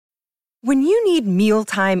When you need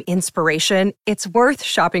mealtime inspiration, it's worth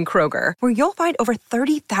shopping Kroger, where you'll find over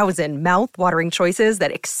 30,000 mouth-watering choices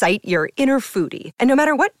that excite your inner foodie. And no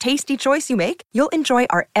matter what tasty choice you make, you'll enjoy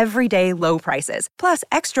our everyday low prices, plus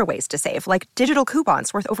extra ways to save, like digital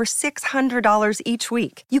coupons worth over $600 each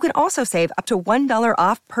week. You can also save up to $1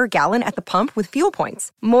 off per gallon at the pump with fuel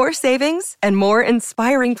points. More savings and more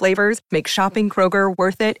inspiring flavors make shopping Kroger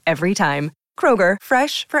worth it every time. Kroger,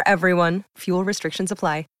 fresh for everyone. Fuel restrictions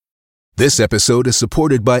apply. This episode is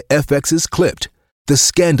supported by FX's Clipped, the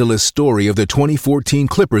scandalous story of the 2014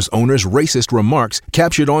 Clippers owner's racist remarks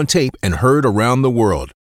captured on tape and heard around the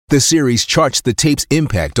world. The series charts the tape's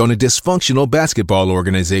impact on a dysfunctional basketball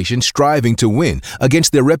organization striving to win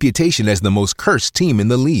against their reputation as the most cursed team in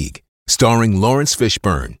the league. Starring Lawrence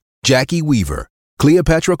Fishburne, Jackie Weaver,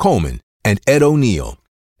 Cleopatra Coleman, and Ed O'Neill.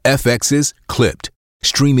 FX's Clipped,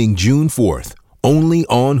 streaming June 4th, only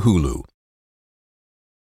on Hulu.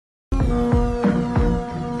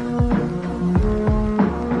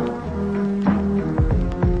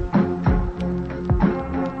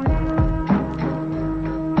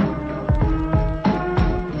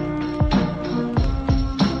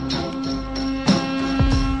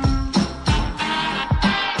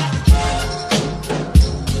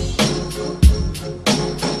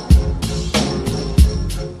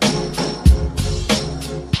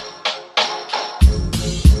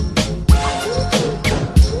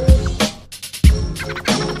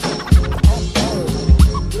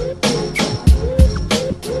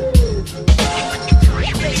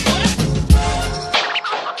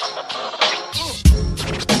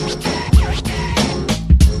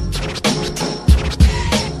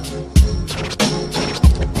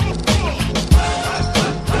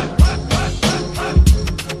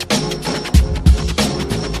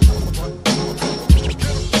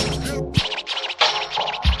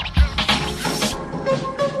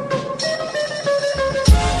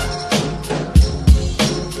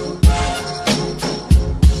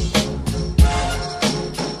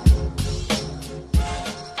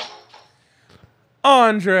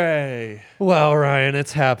 Andre. Well, Ryan,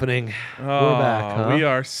 it's happening. Oh, we're back, huh? We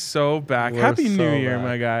are so back. We're Happy so New Year, back.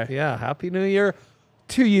 my guy. Yeah, Happy New Year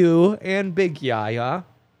to you and Big Yaya.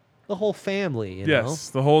 The whole family, you know? Yes,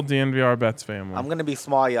 the whole DNVR Bets family. I'm gonna be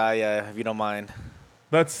small, yeah, if you don't mind.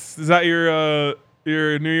 Is that your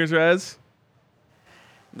New Year's res?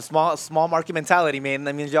 The small market mentality, man.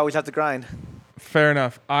 That means you always have to grind. Fair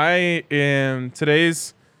enough.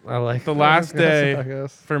 Today's I like the last I day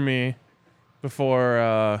guess. for me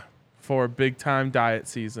before big time diet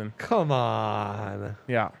season. Come on.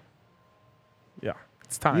 Yeah,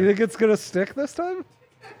 it's time. You think it's going to stick this time?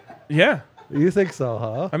 Yeah, You think so,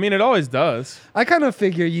 huh? I mean it always does. I kind of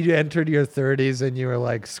figure you entered your 30s and you were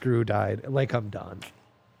like, screw diet. Like, I'm done.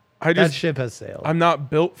 That ship has sailed. I'm not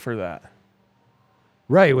built for that.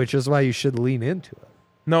 Right, which is why you should lean into it.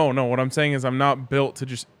 No. What I'm saying is I'm not built to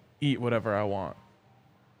just eat whatever I want.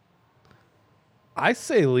 I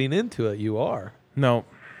say lean into it. You are. No.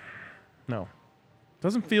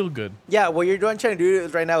 Doesn't feel good. Yeah, what you're trying to do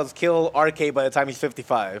right now is kill RK by the time he's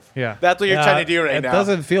 55. Yeah. That's what you're trying to do right now. It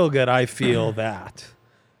doesn't feel good. I feel that.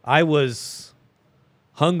 I was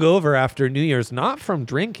hungover after New Year's, not from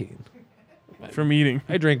drinking. From eating.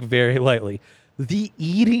 I drink very lightly. The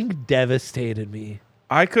eating devastated me.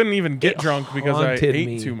 I couldn't even get It drunk because I haunted ate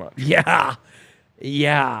me. too much. Yeah.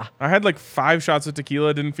 I had like 5 shots of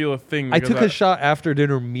tequila. Didn't feel a thing. I because took a shot after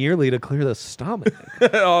dinner merely to clear the stomach.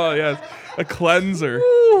 Oh, yes. A cleanser.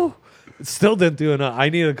 Woo. Still didn't do enough. I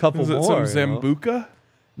need a couple Was it more. some you know? Zambuca?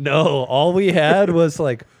 No, all we had was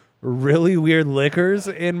like really weird liquors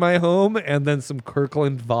in my home and then some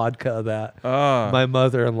Kirkland vodka that my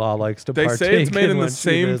mother-in-law likes to They partake say it's made in when the she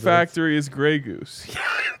same visits. factory as Grey Goose.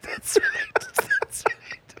 That's right.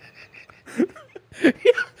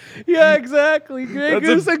 Yeah, exactly. Grey That's a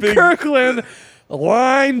Goose and big- Kirkland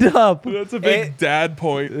lined up. That's a big dad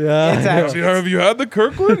point. Yeah. It's actually, Have you had the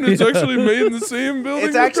Kirkland? It's actually made in the same building.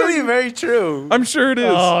 it's actually very true. I'm sure it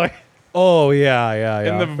is. Oh yeah.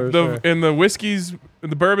 And for sure. and the whiskeys,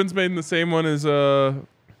 the bourbon's made in the same one as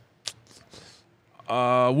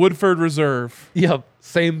Woodford Reserve. Yep,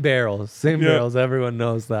 same barrels. Yeah. Barrels. Everyone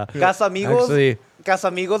knows that. Casamigos, Actually,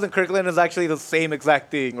 Casamigos and Kirkland is actually the same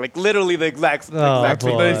exact thing. Like literally the exact Oh, That's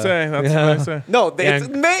what boy. they say. That's Yeah. what they say. No, Yeah. it's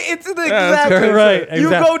the that's exact same. right, You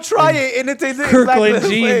exact- go try it and it tastes Kirkland exactly the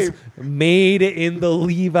jeans same. made in the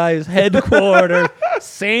Levi's headquarters.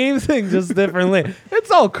 Same thing, just differently.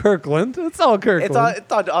 It's all Kirkland. It's all Kirkland.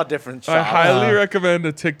 It's all different I shops. highly recommend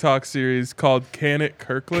a TikTok series called Can It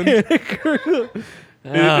Kirkland.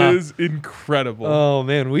 Ah. It is incredible. Oh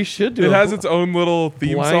man, we should do. It a has its own little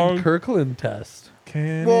theme blind song. Kirkland test.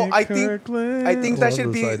 Well, I think that Love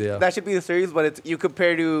should this idea. be the series, but it's you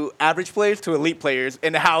compare to average players to elite players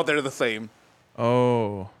and how they're the same.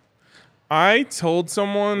 Oh, I told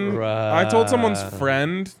someone's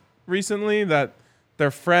friend recently that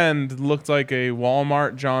their friend looked like a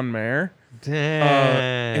Walmart John Mayer.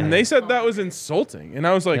 Damn. And they said that was insulting. And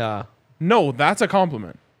I was like, no, that's a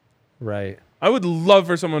compliment. Right. I would love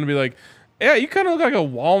for someone to be like, yeah, you kind of look like a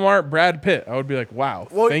Walmart Brad Pitt. I would be like, wow,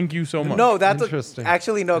 thank you so much. No, that's Interesting.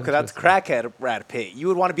 actually no, because that's crackhead Brad Pitt. You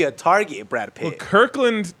would want to be a target Brad Pitt. Well,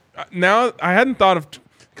 Kirkland, now I hadn't thought of,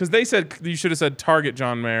 because they said you should have said target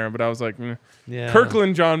John Mayer, but I was like, Yeah.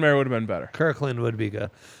 Kirkland John Mayer would have been better. Kirkland would be good.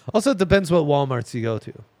 Also, it depends what Walmarts you go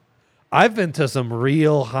to. I've been to some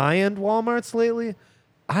real high-end Walmarts lately.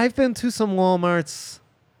 I've been to some Walmarts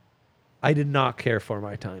I did not care for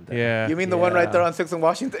my time there. Yeah. You mean the one right there on 6th and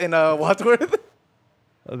Washington in Wadsworth?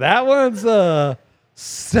 That one's a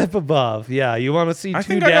step above. Yeah, you want to see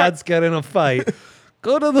two dads get in a fight.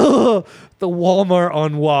 Go to the Walmart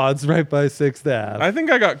on Wads right by 6th Ave. I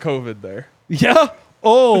think I got COVID there. Yeah?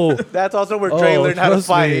 Oh. That's also where Dre learned how to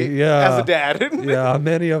fight as a dad. Yeah,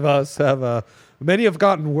 many of us have many have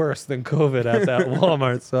gotten worse than COVID at that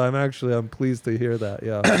Walmart, so I'm pleased to hear that.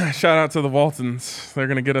 Yeah. Shout out to the Waltons. They're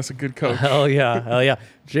going to get us a good coach. Hell yeah.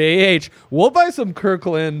 JH. We'll buy some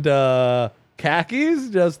Kirkland khakis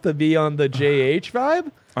just to be on the JH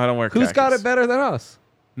vibe. I don't wear Who's khakis. got it better than us?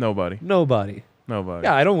 Nobody. Nobody.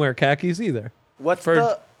 Yeah, I don't wear khakis either.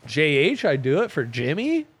 For JH, I do it. For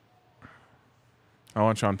Jimmy, I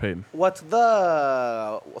want Sean Payton. What's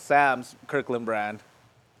the Sam's Kirkland brand?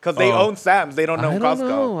 Because they own Sam's. They don't know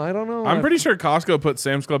Costco. I don't know. I'm pretty sure Costco put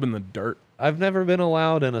Sam's Club in the dirt. I've never been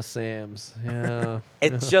allowed in a Sam's. Yeah.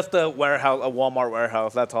 It's just a warehouse, a Walmart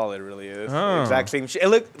warehouse. That's all it really is. Oh. Exact same shit. It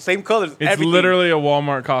look same colors. It's everything. literally a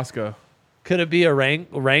Walmart Costco. Could it be a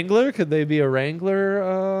Wrangler? Could they be a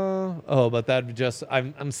Wrangler? But that'd just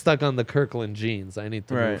I'm stuck on the Kirkland jeans. I need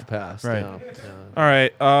to move past. Right. Yeah. All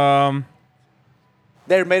right.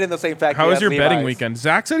 They're made in the same factory. How was as your Levi's. betting weekend?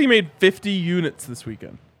 Zach said he made 50 units this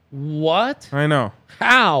weekend. What? I know.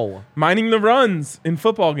 How? Mining the runs in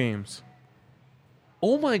football games.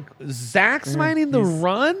 Oh my! Zach's mining the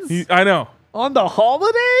runs I know. on the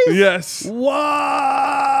holidays. Yes.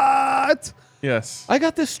 What? Yes. I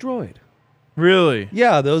got destroyed. Really?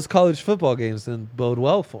 Yeah, those college football games didn't bode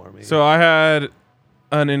well for me. So I had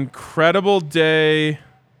an incredible day.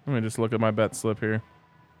 Let me just look at my bet slip here.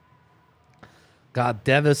 Got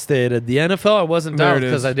devastated. The NFL, I wasn't There down it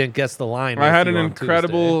because is. I didn't guess the line. I with had you an on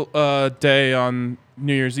incredible day on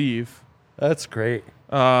New Year's Eve. That's great.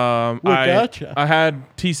 Gotcha. I had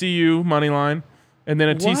TCU money line, and then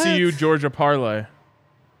a TCU Georgia parlay.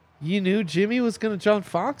 You knew Jimmy was going to John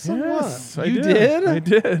Fox on Yes, what? I You did. I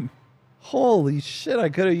did. Holy shit! I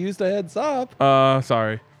could have used a heads up.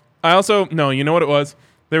 Sorry. I also you know what it was?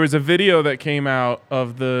 There was a video that came out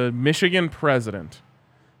of the Michigan president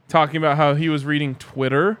talking about how he was reading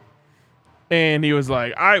Twitter, and he was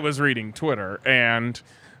like, I was reading Twitter, and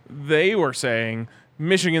they were saying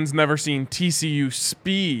Michigan's never seen TCU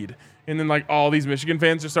speed. And then like all these Michigan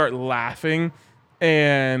fans just start laughing,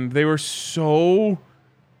 and they were so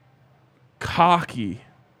cocky.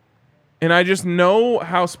 And I just know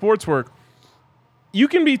how sports work. You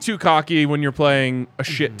can be too cocky when you're playing a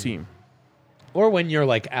shit team. Or when you're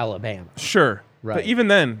like Alabama. Sure. Right. But even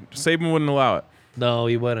then, Saban wouldn't allow it. No,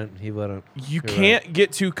 he wouldn't. You You're can't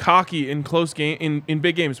get too cocky in close game in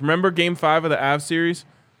big games. Remember Game 5 of the Avs series?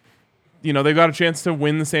 You know, they got a chance to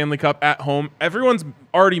win the Stanley Cup at home. Everyone's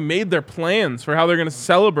already made their plans for how they're going to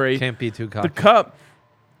celebrate Can't be too cocky. the cup.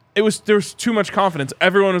 There was too much confidence.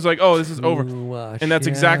 Everyone was like, "Oh, this is over." And that's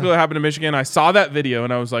exactly what happened to Michigan. I saw that video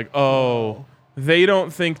and I was like, "Oh, they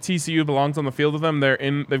don't think TCU belongs on the field with them.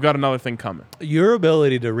 They've got another thing coming." Your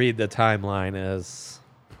ability to read the timeline is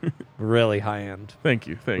really high end. Thank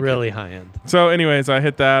you. Really high end. So, anyways, I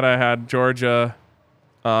hit that. I had Georgia,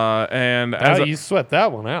 and You sweat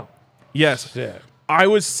that one out. yes, Shit. I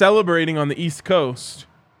was celebrating on the East Coast.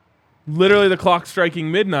 Literally, the clock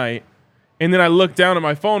striking midnight, and then I looked down at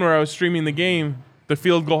my phone where I was streaming the game. The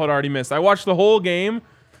field goal had already missed. I watched the whole game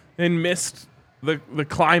and missed the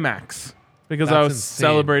climax because I That's was insane,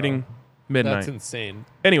 celebrating bro. midnight. That's insane.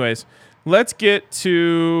 Anyways, let's get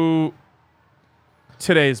to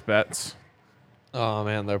today's bets. Oh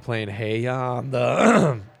man, they're playing Hey on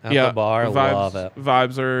the at the bar. Love it.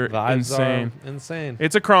 Vibes are insane. Are insane.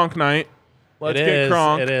 It's a Kronk night. Let's get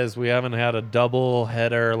Kronk. It is. We haven't had a double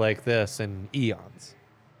header like this in eons.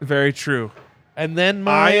 Very true. And then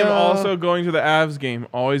I am also going to the Avs game.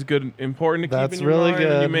 Always good, important to keep That's in your really mind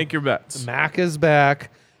when you good. make your bets. Mac is back,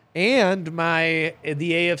 And the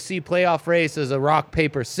AFC playoff race is a rock,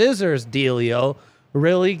 paper, scissors dealio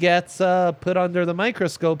really gets put under the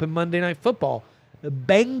microscope in Monday Night Football. The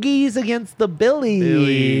Bengies against the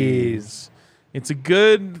Billies. It's a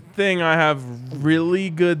good thing I have really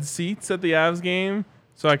good seats at the Avs game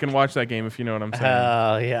so I can watch that game, if you know what I'm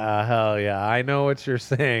saying. Hell yeah. I know what you're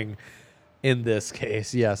saying in this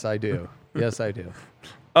case. Yes, I do. Yes, I do.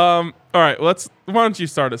 All right, why don't you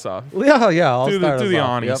start us off? Yeah. I'll Do start us the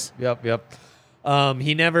off. Anis. Yep.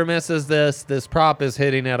 He never misses this. This prop is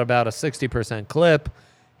hitting at about a 60% clip.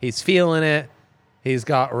 He's feeling it. He's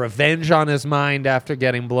got revenge on his mind after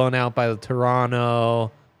getting blown out by the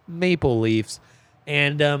Toronto Maple Leafs.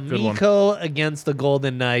 And Mikko against the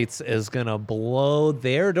Golden Knights is going to blow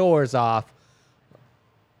their doors off,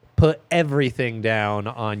 put everything down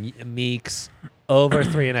on Meeks, over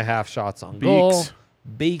 3.5 shots on goal.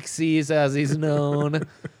 Beaksies, as he's known.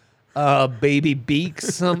 Baby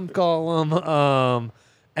Beaks, some call him.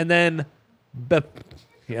 And then,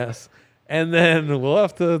 yes. And then we'll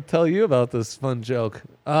have to tell you about this fun joke.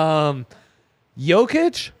 Jokic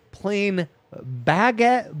playing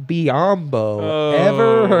Baguette Biombo.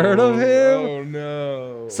 Ever heard of him? Oh,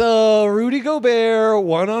 no. So Rudy Gobert,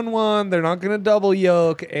 one-on-one. They're not going to double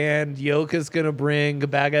Yoke. And Yoke is going to bring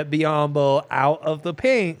Baguette Biombo out of the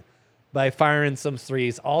paint by firing some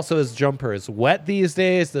threes. Also, his jumper is wet these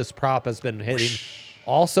days. This prop has been hitting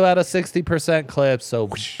also at a 60% clip. So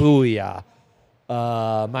booyah.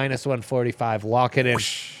 Minus 145. Lock it in.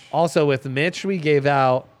 Also, with Mitch, we gave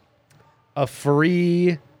out a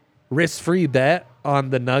free risk-free bet on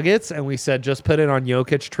the Nuggets, and we said just put it on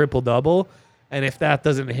Jokic triple-double. And if that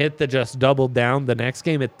doesn't hit, then just double down the next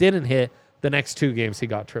game. It didn't hit. The next 2 games, he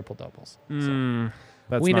got triple-doubles. So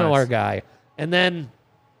we know our guy. And then,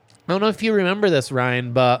 I don't know if you remember this,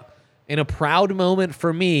 Ryan, but in a proud moment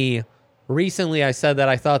for me, recently I said that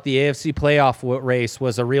I thought the AFC playoff race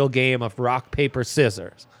was a real game of rock, paper,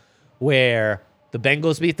 scissors, where the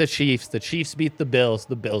Bengals beat the Chiefs beat the Bills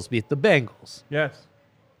beat the Bengals. Yes.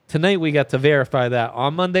 Tonight we got to verify that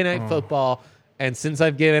on Monday Night Football, and since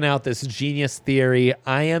I've given out this genius theory,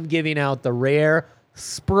 I am giving out the rare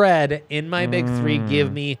spread in my big 3.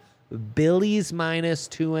 Give me Billies minus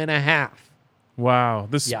 2.5. Wow.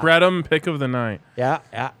 The spread 'em pick of the night. Yeah.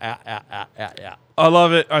 I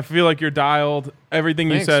love it. I feel like you're dialed. Everything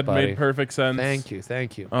Thanks, you said buddy. made perfect sense. Thank you.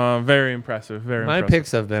 Very impressive. Very My impressive.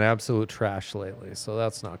 picks have been absolute trash lately, so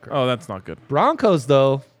that's not great. Oh, that's not good. Broncos,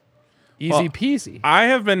 though, easy Well, peasy. I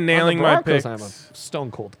have been nailing On the my Broncos, picks. I'm a stone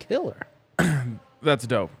cold killer. That's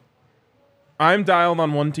dope. I'm dialed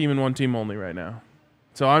on one team and one team only right now.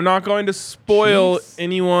 So I'm not going to spoil Chiefs.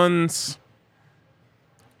 anyone's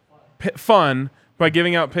fun by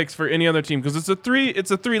giving out picks for any other team because it's a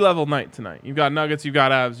 3-level night tonight. You've got Nuggets, you've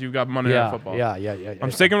got Avs, you've got Monday Night Football. Yeah. I'm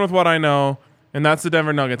sticking with what I know, and that's the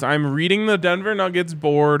Denver Nuggets. I'm reading the Denver Nuggets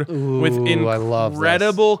board with I love this.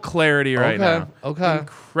 incredible clarity right now. Okay.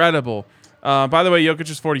 Incredible. By the way, Jokic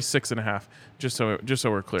is 46.5. Just so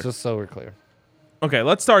we're clear. Just so we're clear. Okay,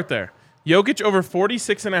 let's start there. Jokic over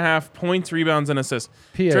 46.5 points, rebounds, and assists.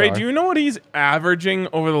 PAR. Trey, do you know what he's averaging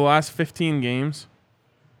over the last 15 games?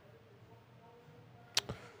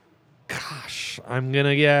 Gosh, I'm going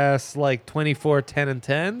to guess like 24, 10, and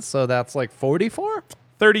 10, so that's like 44?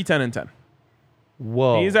 30, 10, and 10.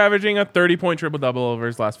 Whoa. He's averaging a 30-point triple-double over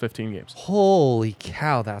his last 15 games. Holy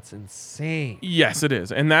cow, that's insane. Yes, it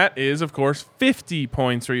is. And that is, of course, 50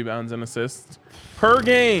 points, rebounds, and assists per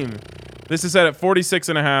game. This is set at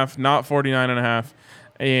 46.5, not 49.5.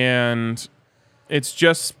 And it's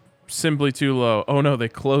just simply too low. Oh, no, they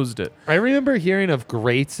closed it. I remember hearing of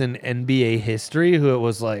greats in NBA history who it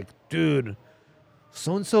was like, dude,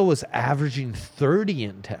 so-and-so was averaging 30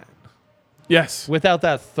 and 10 Yes. without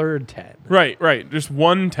that third 10. Right. Just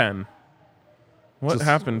 110. What Just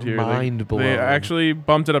happened here? mind They blowing. actually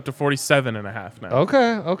bumped it up to 47.5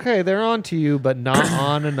 now. Okay, they're on to you, but not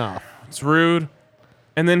on enough. It's rude.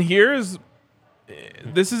 And then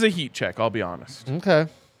this is a heat check, I'll be honest. Okay.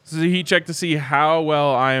 This is a heat check to see how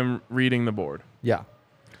well I am reading the board. Yeah.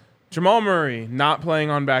 Jamal Murray not playing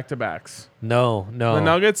on back-to-backs. No. The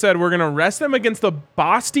Nuggets said we're going to rest them against the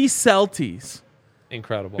Boston Celtics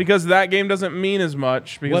Incredible. because that game doesn't mean as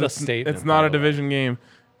much because What a it's statement, not by a the way. division game.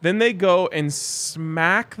 Then they go and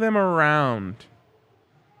smack them around.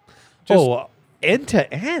 end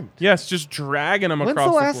to end. Yes, just dragging them When's across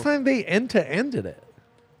the the last floor. time they end to ended it?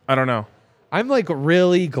 I don't know. I'm like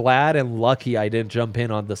really glad and lucky I didn't jump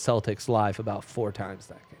in on the Celtics live about 4 times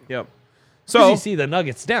that game. Yep. So So you see the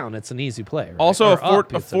Nuggets down, it's an easy play. Right? also Or a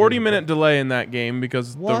up, it's an 40-minute delay in that game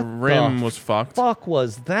because What the rim the was fucked. fuck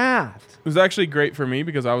was that? It was actually great for me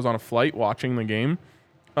because I was on a flight watching the game,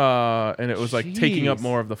 and it was like taking up Jeez.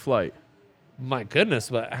 more of the flight. My goodness,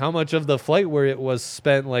 but how much of the flight where it was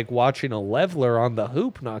spent like watching a leveler on the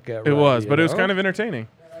hoop not get It ready, was, you but it was know? kind of entertaining.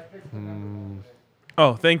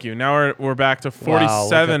 Oh, thank you. Now we're back to Wow,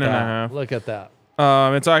 47 look and at a that. half. Look at that.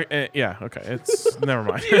 It's yeah, okay. It's never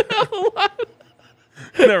mind.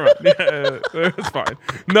 Never mind. Yeah, it's fine.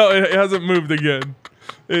 No, it hasn't moved again.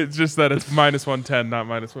 It's just that it's minus 110, not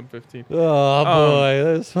minus 115. Oh boy,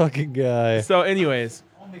 this fucking guy. So, anyways,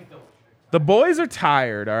 the boys are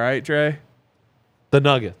tired. All right, Dre. The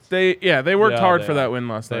Nuggets. They worked Yeah, hard they for are. that win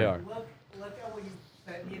last They night. are. Look at what you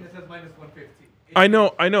sent me and it says minus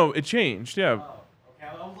 115. I know. It changed. Yeah. Okay,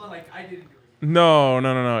 I was like, I didn't do it. No.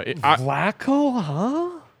 Flacco,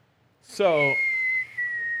 huh? So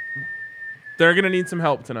they're gonna need some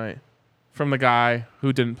help tonight from the guy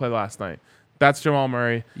who didn't play last night. That's Jamal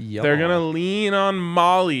Murray. Yeah. They're gonna lean on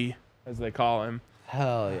Molly, as they call him,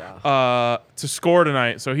 Hell yeah. to score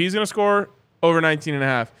tonight. So he's gonna score over 19 and a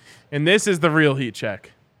half. And this is the real heat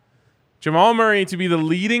check. Jamal Murray to be the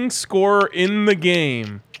leading scorer in the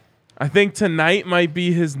game. I think tonight might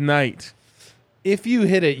be his night. If you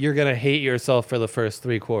hit it, you're gonna hate yourself for the first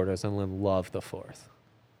 3 quarters and then love the fourth.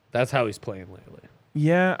 That's how he's playing lately.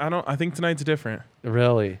 Yeah, I think tonight's different.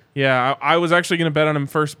 Really? Yeah, I was actually gonna bet on him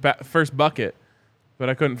first bucket, but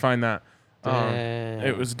I couldn't find that. Damn.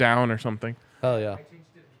 It was down or something. Hell yeah.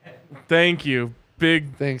 Thank you.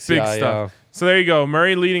 Big Thanks, big yeah, stuff. yeah. So there you go.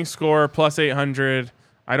 Murray leading scorer plus 800.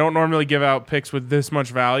 I don't normally give out picks with this much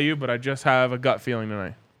value, but I just have a gut feeling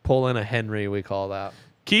tonight. Pull in a Henry, we call that.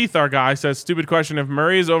 Keith, our guy, says, stupid question. If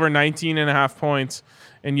Murray is over 19 and a half points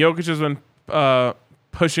and Jokic has been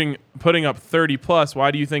putting up 30 plus,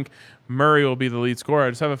 why do you think Murray will be the lead scorer? I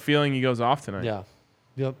just have a feeling he goes off tonight. Yeah.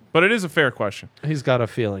 Yep. But it is a fair question. He's got a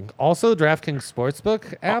feeling. Also, DraftKings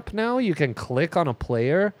Sportsbook app now, you can click on a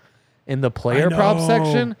player in the player prop know.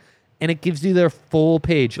 section, and it gives you their full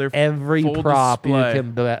page, Their every full prop display. you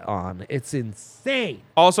can bet on. It's insane.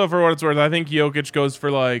 Also, for what it's worth, I think Jokic goes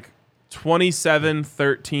for like 27,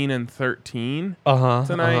 13, and 13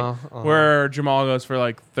 tonight, where Jamal goes for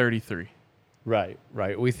like 33. Right.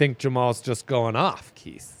 We think Jamal's just going off,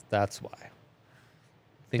 Keith. That's why.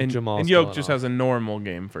 I think Jamal's and going Jokic just off. has a normal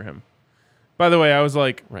game for him. By the way, I was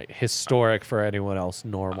like, Right. Historic for anyone else,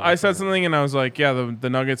 normal. I said something and I was like, yeah, the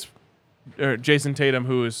Nuggets, Jason Tatum,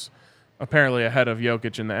 who is apparently ahead of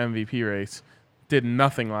Jokic in the MVP race, did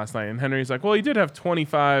nothing last night. And Henry's like, well, he did have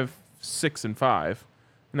 25, 6, and 5.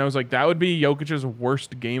 And I was like, that would be Jokic's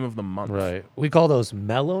worst game of the month. Right. We call those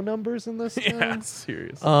mellow numbers in this Yeah, town?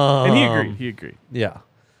 serious. And he agreed. Yeah.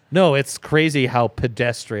 No, it's crazy how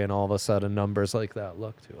pedestrian all of a sudden numbers like that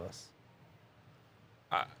look to us.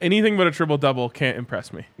 Anything but a triple-double can't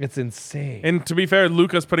impress me. It's insane. And to be fair,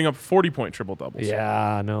 Luka's putting up 40-point triple-doubles.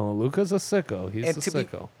 Yeah, no, Luka's a sicko. He's And a to be,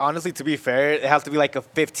 sicko. honestly, to be fair, it has to be like a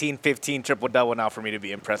 15-15 triple-double now for me to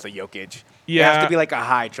be impressed with Jokic. It Yeah. has to be like a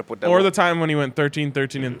high triple-double. Or the time when he went 13,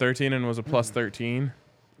 13, and 13 and was a plus 13.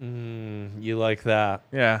 You like that.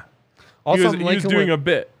 Yeah. Also, he was doing a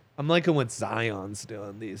bit. I'm liking what Zion's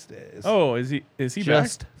doing these days. Oh, is he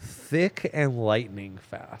just back? thick and lightning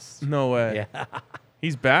fast. No way. Yeah.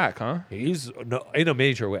 He's back, huh? He's in a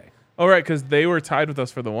major way. Oh, right, because they were tied with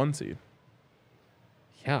us for the 1 seed.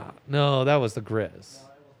 Yeah. No, that was the Grizz.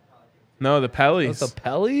 No, the Pellies. That was the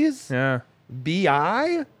Pellies? Yeah.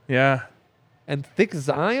 BI? Yeah. And Thick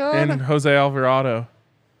Zion? And Jose Alvarado,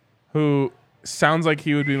 who sounds like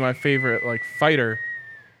he would be my favorite like fighter,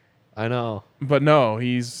 I know. but no,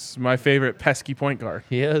 he's my favorite pesky point guard.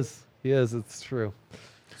 He is. It's true.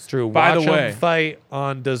 It's true. By the Watch him way- fight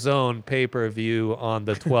on DAZN pay-per-view on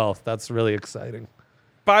the 12th. That's really exciting.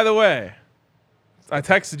 By the way, I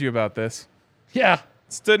texted you about this. Yeah.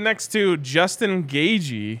 Stood next to Justin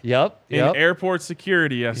Gagey Yep. in airport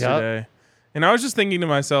security yesterday. And I was just thinking to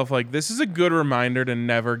myself, like, this is a good reminder to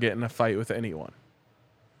never get in a fight with anyone.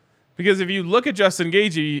 Because if you look at Justin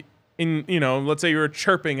Gagey in, let's say you were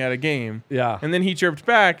chirping at a game. Yeah. And then he chirped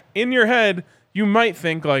back. In your head, you might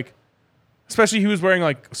think, like, especially he was wearing,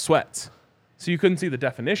 like, sweats. So you couldn't see the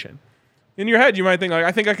definition. In your head, you might think, like,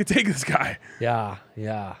 I think I could take this guy. Yeah.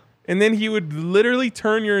 And then he would literally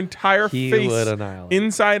turn your entire He face would annihilate.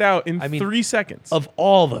 inside out in I mean, 3 seconds. Of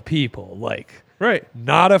all the people, like, Right.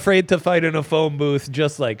 not afraid to fight in a phone booth,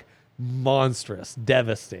 just like monstrous,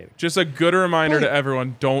 devastating. Just a good reminder But to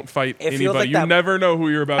everyone, don't fight It feels anybody. like You that- never know who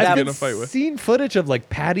you're about to get in a fight with. Seen footage of like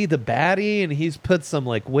Patty the Batty, and he's put some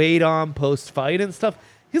like weight on post fight and stuff.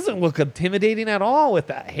 He doesn't look intimidating at all with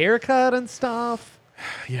that haircut and stuff.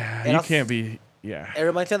 Yeah, And you I'll- can't be. Yeah. It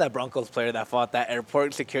reminds me of that Broncos player that fought that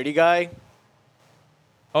airport security guy.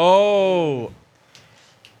 Oh,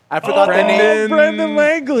 I forgot the name. Brendan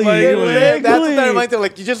Langley. That's what that reminds me of.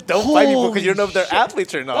 Like, you just don't fight people because you don't know if they're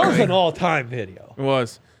athletes or not. That was an all-time video. It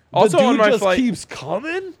was. Also the dude on my just flight. keeps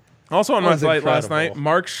coming. Also on That my was flight last incredible. night,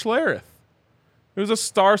 Mark Schlereth. It was a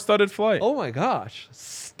star-studded flight. Oh my gosh,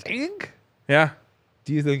 Stink. Yeah.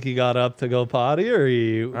 Do you think he got up to go potty, or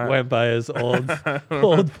he went by his old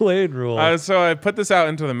plane rule? So I put this out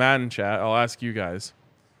into the Madden chat. I'll ask you guys.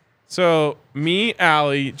 So me,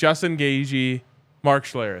 Allie, Justin Gagey, Mark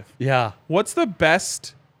Schlereth. Yeah. What's the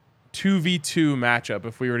best 2v2 matchup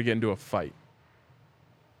if we were to get into a fight?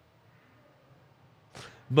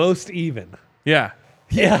 Most even. Yeah.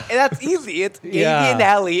 Yeah. And that's easy. It's Gagey Yeah. and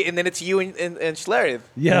Alley, and then it's you and Schlereth.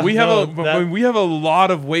 Yeah. we have no, we have a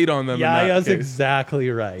lot of weight on them. yeah, in that that's case. exactly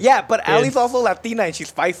right. Yeah, but Allie's It's- also Latina and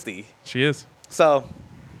she's feisty. She is. So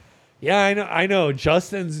Yeah, I know.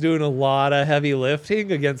 Justin's doing a lot of heavy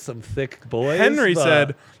lifting against some thick boys. Henry but-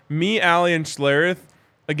 said, me, Allie, and Schlereth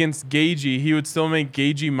against Gagey, he would still make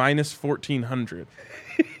Gagey minus 1,400.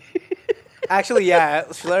 actually, yeah,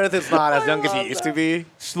 Schlereth is not as young as he used to be.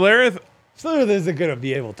 Schlereth, Schlereth isn't going to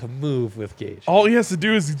be able to move with Gage. all he has to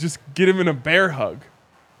do is just get him in a bear hug.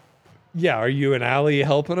 Yeah, are you and Allie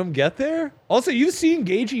helping him get there? Also, you've seen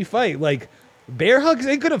Gagey fight. Like, bear hugs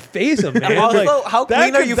ain't going to phase him, man. Also, Like, how that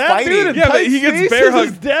clean are could- you that fighting? dude in Yeah, but tight he gets spaces bear is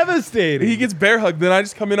hugged. devastating. He gets bear hugged, then I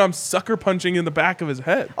just come in, I'm sucker punching in the back of his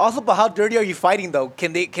head. Also, but how dirty are you fighting though?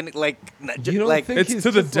 Can like You don't like think It's he's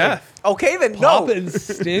to the just, like, death. okay then pop no. and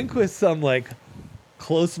stink with some like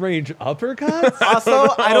close range uppercuts? Also,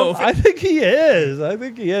 I don't. I think he is. I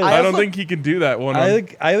don't also- think he can do that one I on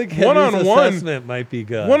think Henry's One-on-one. assessment might be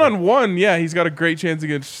good. one. Yeah, he's got a great chance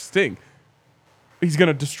against Sting. He's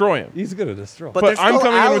gonna destroy him. He's gonna destroy. But But there's I'm still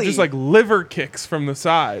coming in with Allie. just like liver kicks from the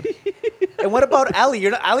side. And what about Allie?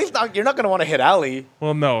 You're not gonna want to hit Allie.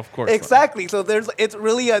 Well, no, of course not. Exactly. So it's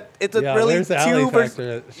really a really there's Allie two versus.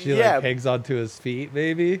 factor. She Yeah. like hangs onto his feet,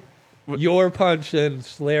 maybe. Your punch and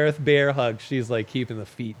Schlereth bear hug. She's like keeping the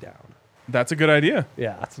feet down. That's a good idea.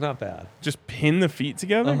 Yeah, it's not bad. Just pin the feet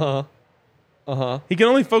together. Uh huh. He can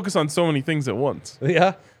only focus on so many things at once.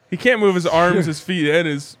 Yeah. He can't move his arms, his feet, and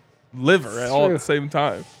his liver all at true. the same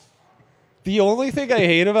time. The only thing I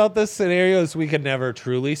hate about this scenario is we can never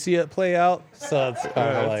truly see it play out. So it's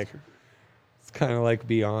kind of like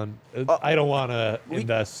beyond. I don't want to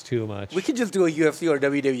invest too much. We could just do a UFC or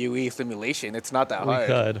WWE simulation. It's not that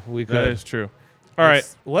hard. We That could. is true. All right.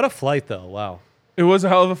 What a flight, though. Wow. It was a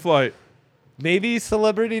hell of a flight. Maybe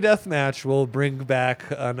Celebrity Deathmatch will bring back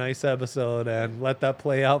a nice episode and let that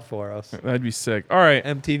play out for us. That'd be sick. All right.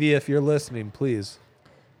 MTV, if you're listening, please.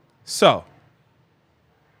 So,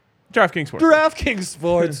 DraftKings Sportsbook. DraftKings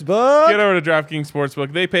Sportsbook. Get over to DraftKings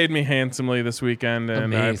Sportsbook. They paid me handsomely this weekend,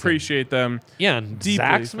 and I Amazing. appreciate them. Yeah, and Deeply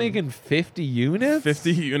Zach's from- making 50 units?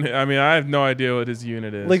 50 unit. I mean, I have no idea what his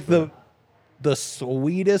unit is. Like but- the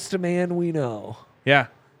sweetest man we know. Yeah.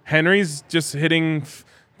 Henry's just hitting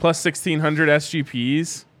plus 1,600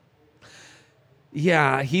 SGPs.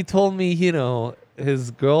 Yeah, he told me,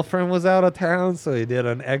 his girlfriend was out of town, so he did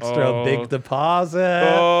an extra Oh. big deposit.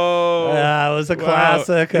 Oh. Yeah, it was a Wow.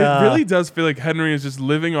 classic. It really does feel like Henry is just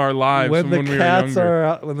living our lives when when the we cats were younger. are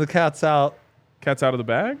out, when the cat's out, Cats out of the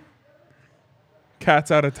bag?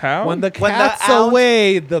 Cats out of town? when the When the cat's owls-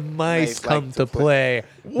 away, the mice Mice come like to to play.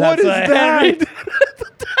 What That's is what that? Henry did.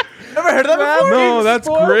 Never heard of that before? No, that's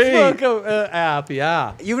great. Sportsbook, app,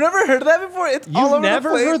 yeah. You've never heard of that before? It's all You've over never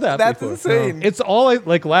the place. heard that That's before. insane. It's all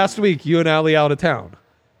like last week, you and Ali out of town.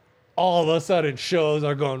 All of a sudden, shows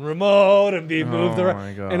are going remote and being moved Oh around.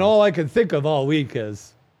 my God. And all I can think of all week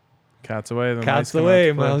is Cats away. The cats mice come out away,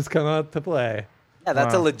 to play. mouse come out to play. Yeah,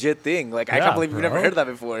 that's Wow. a legit thing. Like I Yeah, can't believe you've never bro. heard that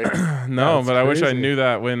before. No, That's but I wish I crazy. knew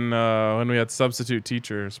that when we had substitute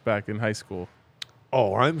teachers back in high school.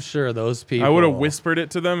 Oh, I'm sure those people. I would have whispered it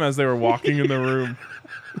to them as they were walking in the room.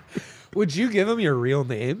 Would you give them your real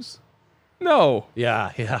names? No.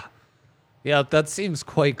 Yeah. Yeah, that seems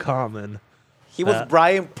quite common. He was Uh,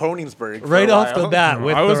 Brian Poninsberg. for Right a off while. the bat, No,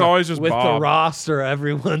 with I was the, always just with the Bob. roster,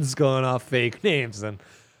 everyone's going off fake names, and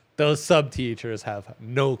those sub teachers have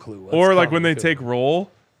no clue. What's Or like when coming they to take roll,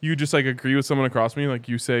 you just like agree with someone across me. Like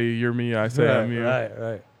you say you're me, I say them. I'm you.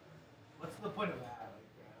 Right. What's the point of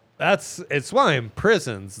that? It's why in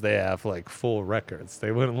prisons they have like full records.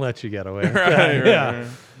 They wouldn't let you get away with Right, that. right, Yeah.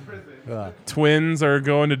 right. Twins are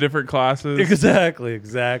going to different classes. Exactly.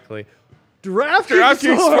 DraftKings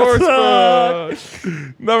Sportsbook.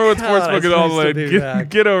 Sportsbook. Number one God, I sportsbook in all the supposed to do land. that.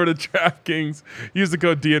 Get over to DraftKings. Use the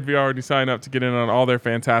code DNVR when you sign up to get in on all their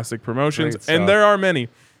fantastic promotions. Great stuff. And there are many.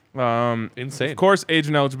 Insane. Of course, age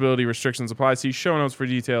and eligibility restrictions apply. See show notes for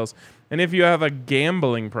details. And if you have a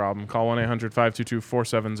gambling problem, call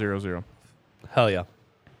 1-800-522-4700. Hell yeah.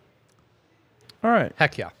 All right.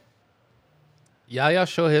 Heck yeah. Yaya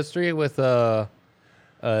show history with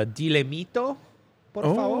Dilemito. Por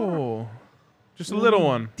favor. Oh, just a little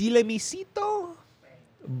one. Dilemisito.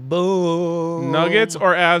 Boom. Nuggets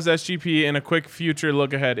or Avs SGP in a quick future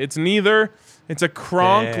look ahead. It's neither. It's a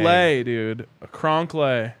Kronk lay, dude. A Kronk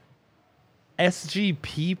lay.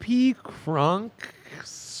 SGPP Kronk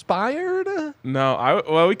inspired? No,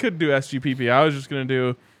 well, we could do SGPP. I was just gonna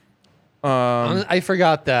do. I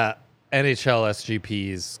forgot that NHL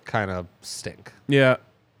SGPs kind of stink. Yeah.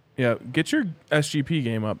 Get your SGP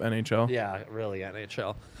game up, NHL. Yeah, really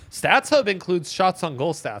NHL. Stats Hub includes shots on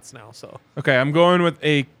goal stats now, so. Okay, I'm going with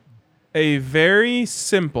a very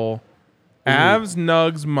simple Avs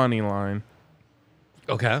Nugs money line,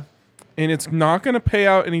 Okay. and it's not going to pay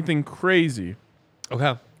out anything crazy,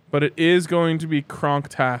 Okay. but it is going to be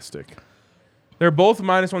Kronktastic. They're both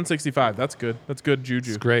minus 165. That's good. That's good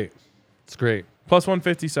juju. It's great. It's great. Plus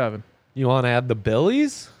 157. You want to add the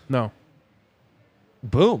Billies? No.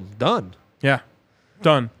 Boom. Done. Yeah.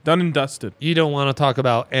 Done and dusted. You don't want to talk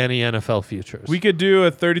about any NFL futures. We could do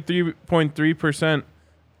a 33.3%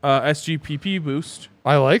 SGPP boost.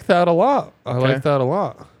 I like that a lot. I Okay. like that a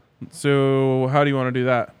lot. So how do you want to do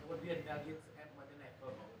that? It would be a Nuggets and Monday Night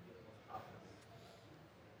Football would be the most popular.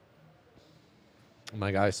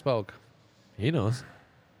 My guy spoke. He knows.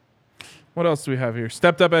 What else do we have here?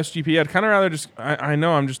 Stepped up SGP. I'd kind of rather just. I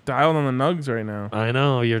know I'm just dialed on the Nugs right now. I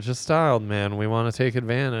know. You're just styled, man. We want to take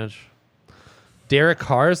advantage. Derek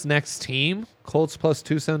Carr's next team, Colts plus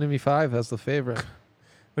 275 as the favorite.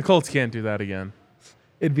 The Colts can't do that again.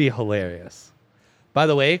 It'd be hilarious. By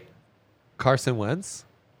the way, Carson Wentz,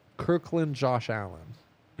 Kirkland, Josh Allen.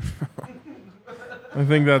 I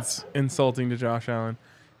think that's insulting to Josh Allen.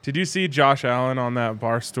 Did you see Josh Allen on that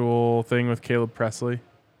Barstool thing with Caleb Presley?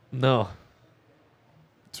 No.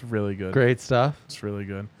 It's really good. Great stuff. It's really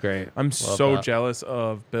good. Great. I'm Love so that. jealous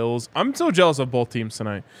of Bills. I'm so jealous of both teams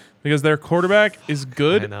tonight because their quarterback is I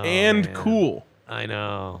good know, and man. cool. I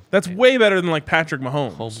know. That's way better than like Patrick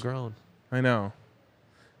Mahomes. Homegrown. I know.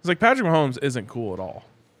 It's like Patrick Mahomes isn't cool at all.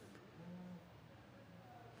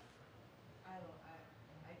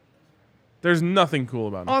 There's nothing cool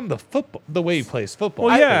about him. On the football, the way he plays football.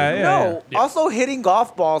 Well, yeah, yeah. No, yeah. also hitting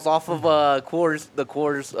golf balls off of Coors.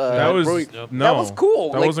 That was brewery. no. That was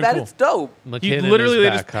cool. That like wasn't that cool. is dope. He McKinnon literally is they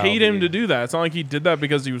back, just paid him Albie. to do that. It's not like he did that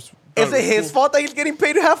because he was. Is it his fault that he's getting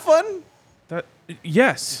paid to have fun? That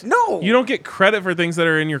yes. No. You don't get credit for things that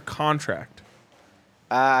are in your contract.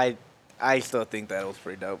 I still think that was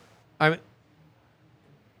pretty dope. I mean,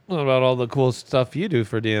 what about all the cool stuff you do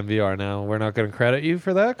for DMVR now? We're not going to credit you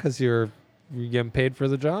for that because you're getting paid for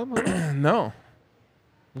the job? No.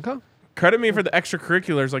 Okay. Credit me for the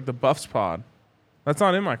extracurriculars like the Buffs pod. That's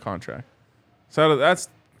not in my contract. So that's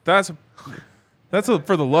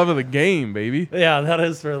for the love of the game, baby. Yeah, that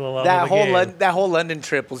is for the love That of the whole game. that whole London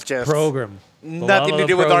trip was just Program. The nothing love to of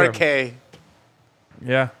do the with program. RK.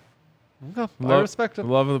 Yeah. Okay. I respect it.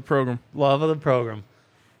 Love of the program. Love of the program.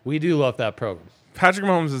 We do love that program. Patrick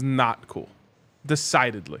Mahomes is not cool.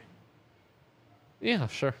 Decidedly. Yeah,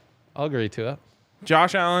 sure. I'll agree to it.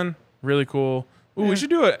 Josh Allen, really cool. Ooh, we should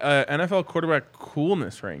do a NFL quarterback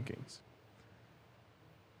coolness rankings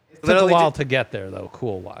Took a Literally while just- to get there, though,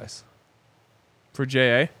 cool-wise. for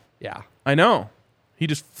JA. Yeah. I know. He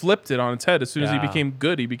just flipped it on its head. As soon as he Yeah. became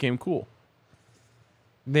good, he became cool.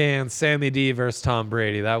 Man, Sammy D versus Tom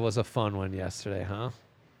Brady. That was a fun one yesterday, huh?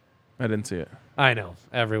 I didn't see it. I know.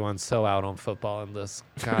 Everyone's so out on football in this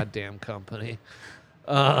goddamn company.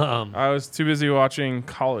 I was too busy watching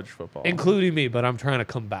college football. Including me, but I'm trying to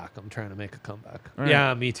come back. I'm trying to make a comeback. All right.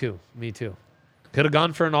 Yeah, me too. Me too. Could have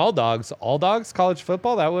gone for an all dogs. All dogs college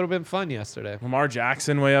football. That would have been fun yesterday. Lamar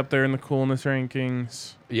Jackson way up there in the coolness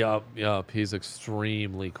rankings. Yup. He's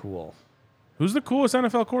extremely cool. Who's the coolest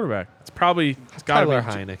NFL quarterback? It's got to Tyler be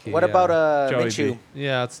Heineke. What yeah. about Joey Minshew? B.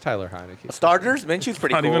 Yeah, it's Tyler Heineke. Starters? Minshew's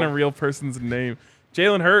pretty not cool. even a real person's name.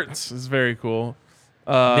 Jalen Hurts is very cool.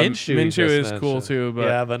 Minshew you Minshew just is cool mentioned. too, but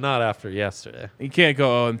yeah, but not after yesterday. you can't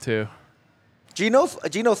go 0-2.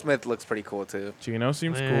 Geno Smith looks pretty cool too. Gino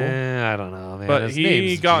seems cool. I don't know, man. But His he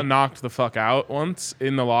name's got knocked the fuck out once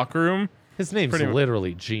in the locker room. His name's pretty mu-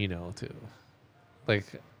 literally Gino too. Like,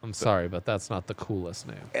 I'm sorry, but that's not the coolest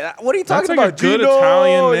name. What are you That's talking like a about? good Geno?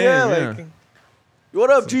 Italian name, Yeah, yeah. like, what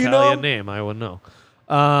up, It's an Geno? Italian name, I would know.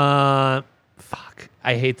 Fuck.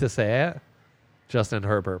 I hate to say it. Justin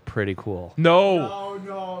Herbert, pretty cool.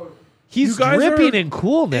 No. He's You guys dripping are in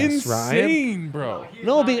coolness, Ryan. Insane, bro.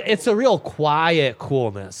 No, it's a real quiet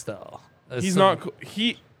coolness, though. He's not cool.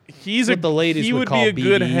 He's what the ladies he would would call be a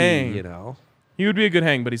good BD, hang. you know. He would be a good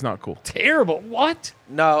hang, but he's not cool. Terrible. What?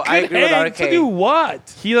 No, I agree with Hang to RK. do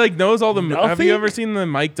what? He like knows all the. Have Nothing? you ever seen the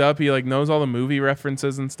Mic'd Up? He like knows all the movie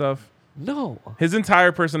references and stuff. No. His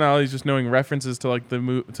entire personality is just knowing references to like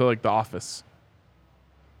The Office.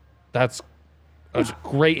 That's a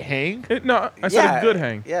great hang. No, I said a good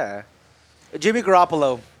hang. Yeah. Jimmy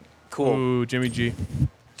Garoppolo, cool. Ooh, Jimmy G.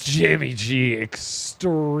 Jimmy G,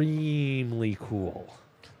 extremely cool.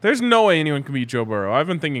 There's no way anyone can beat Joe Burrow. I've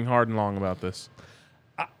been thinking hard and long about this.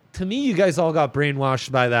 To me, you guys all got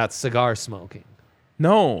brainwashed by that cigar smoking.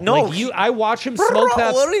 No. Like I watch him smoke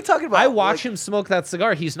that. What are you talking about? I watch him smoke that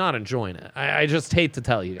cigar. He's not enjoying it. I just hate to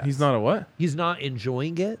tell you guys. He's not a what? He's not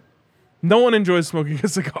enjoying it. No one enjoys smoking a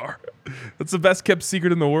cigar. That's the best kept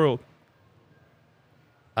secret in the world.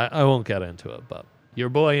 I won't get into it, but your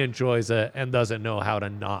boy enjoys it and doesn't know how to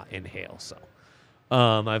not inhale. So,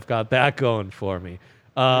 I've got that going for me.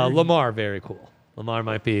 Lamar, very cool. Lamar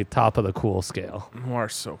might be top of the cool scale.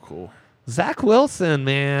 Lamar's so cool. Zach Wilson,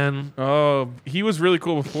 man. Oh, he was really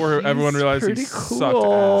cool before everyone realized he pretty sucked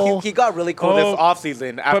cool. ass. He got really cool this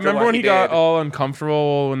offseason. But remember when he got all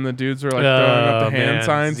uncomfortable when the dudes were like throwing up the hand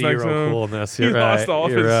signs next to Zero him? coolness. He You're right. lost all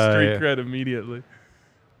of You're his right. street cred immediately.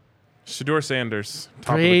 Shador Sanders.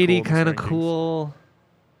 top of the Brady, coolest kind of rankings. cool.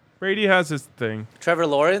 Brady has his thing. Trevor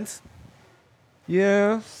Lawrence?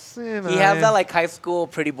 Yeah. He has that like high school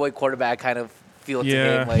pretty boy quarterback kind of feel to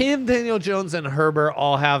Yeah. him. Like, Him, Daniel Jones, and Herbert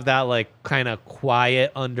all have that like kind of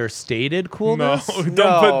quiet, understated No, coolness. don't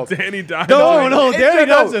No. put Danny Dimes. No, It's- Danny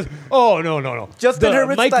no. Dimes is. Oh, no. Justin The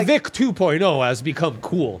Herbert's Mike like- Vick 2.0 has become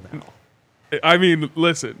cool now. I mean,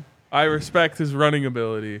 listen. I respect his running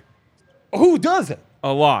ability Who doesn't?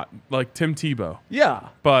 a lot, like Tim Tebow, Yeah.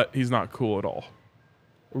 but he's not cool at all.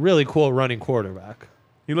 Really cool running quarterback.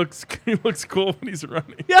 He looks cool when he's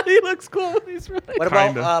running. Yeah, he looks cool when he's running. what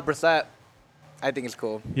about Kinda. Brissett? I think it's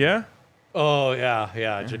cool. Yeah? Oh,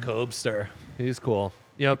 yeah. Jacobster. He's cool.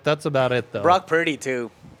 Yep, that's about it, though. Brock Purdy, too.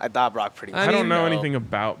 I thought Brock Purdy. I don't know no. anything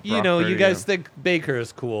about You Brock know, Purdy, you guys yeah. think Baker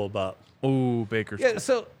is cool, but Ooh, Baker's yeah.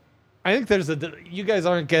 So I think there's you guys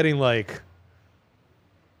aren't getting like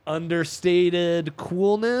understated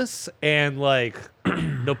coolness and like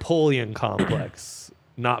Napoleon complex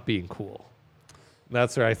not being cool.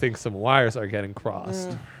 That's where I think some wires are getting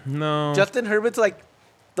crossed. No. Justin Herbert's like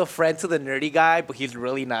the friend to the nerdy guy, but he's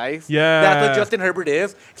really nice. Yeah. That's what Justin Herbert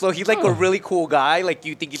is. So he's like a really cool guy. Like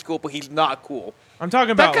you think he's cool, but he's not cool. I'm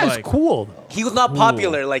talking That about guy's like cool though. He was not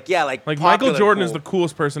popular. Like Michael popular Jordan is cool. the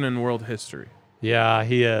coolest person in world history. Yeah,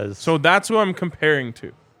 he is. So that's who I'm comparing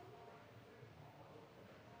to.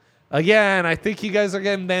 Again, I think you guys are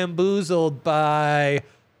getting bamboozled by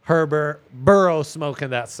Herbert Burrow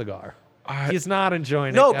smoking that cigar. He's not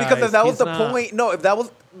enjoying No, it. because guys. if that was He's the not. point. No, if that was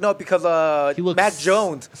because He looks Mac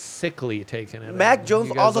Jones. sickly taking it. Mac in. Jones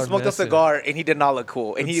You guys also are smoked a missing it. cigar, and he did not look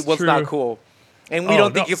cool, and he It's was true. not cool, and we Oh,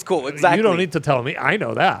 don't think no. he's cool. Exactly. You don't need to tell me. I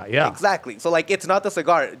know that. Yeah. Exactly. So like, it's not the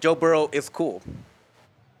cigar. Joe Burrow is cool.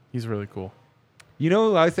 He's really cool. You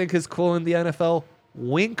know who I think is cool in the NFL?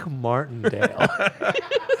 Wink Martindale.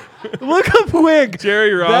 Look up Wink.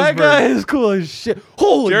 Jerry That Rosburg. guy is cool as shit.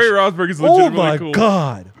 Holy Jerry sh- Rosburg is Oh legitimately my cool.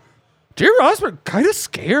 god. Jerry Rosburg kind of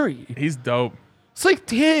scary. He's dope. It's like,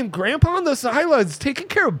 damn, Grandpa on the sidelines taking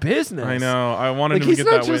care of business. I know. I wanted Like him to he's get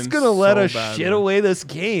not that just win gonna let so us badly. shit away this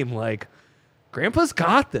game. Like, Grandpa's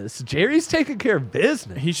got this. Jerry's taking care of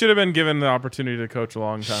business. He should have been given the opportunity to coach a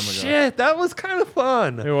long time ago. Shit, that was kind of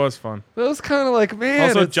fun. It was fun. That was kind of like, man.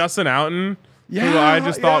 Also, it's- Justin Outen, who Yeah, I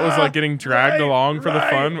just thought was yeah, like getting dragged right, along for the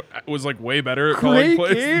right. fun, was like way better at calling great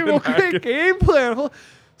plays. game, than great Hackett. game plan.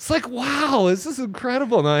 It's like, wow, this is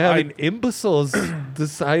incredible. Now having imbeciles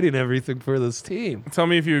deciding everything for this team. Tell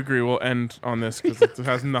me if you agree. We'll end on this because it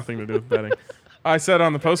has nothing to do with betting. I said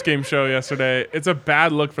on the postgame show yesterday, it's a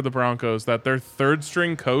bad look for the Broncos that their third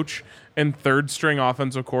string coach and third string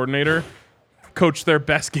offensive coordinator coached their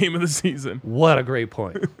best game of the season. What a great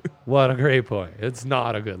point. What a great point. It's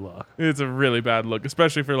not a good look. It's a really bad look,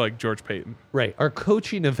 especially for like George Payton. Right. Our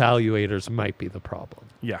coaching evaluators might be the problem.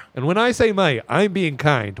 Yeah. And when I say might, I'm being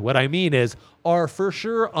kind. What I mean is are for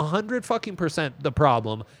sure 100% the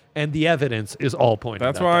problem, and the evidence is all pointing.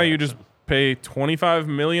 That's that why you direction. just pay $25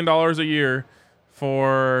 million a year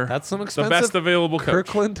for That's some the expensive best available coach.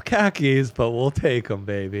 Kirkland khakis, but we'll take them,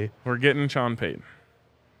 baby. We're getting Sean Payton.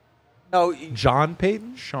 No, John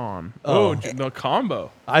Payton? Sean. Oh. Oh, the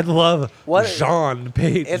combo. I'd love What- John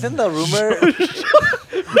Payton. isn't the rumor?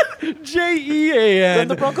 J-E-A-N. Then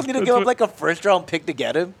the Broncos need to give up like a first round pick to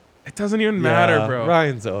get him. It doesn't even matter, Yeah, bro.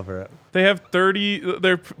 Ryan's over it. They have 30.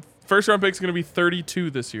 Their first round pick's going to be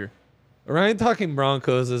 32 this year. Ryan talking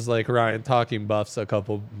Broncos is like Ryan talking Buffs a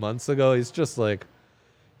couple months ago. He's just like,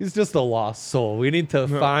 He's just a lost soul. We need to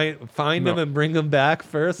find him and bring him back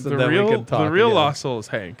first, and then we can talk. The real again. lost soul is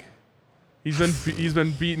Hank. He's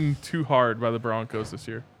been beaten too hard by the Broncos this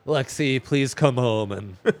year. Lexi, please come home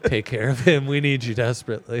and take care of him. We need you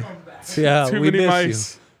desperately. Yeah, Too we many miss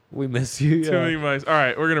mice. you. We miss you. Too many mice. All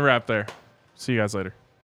right, we're gonna wrap there. See you guys later.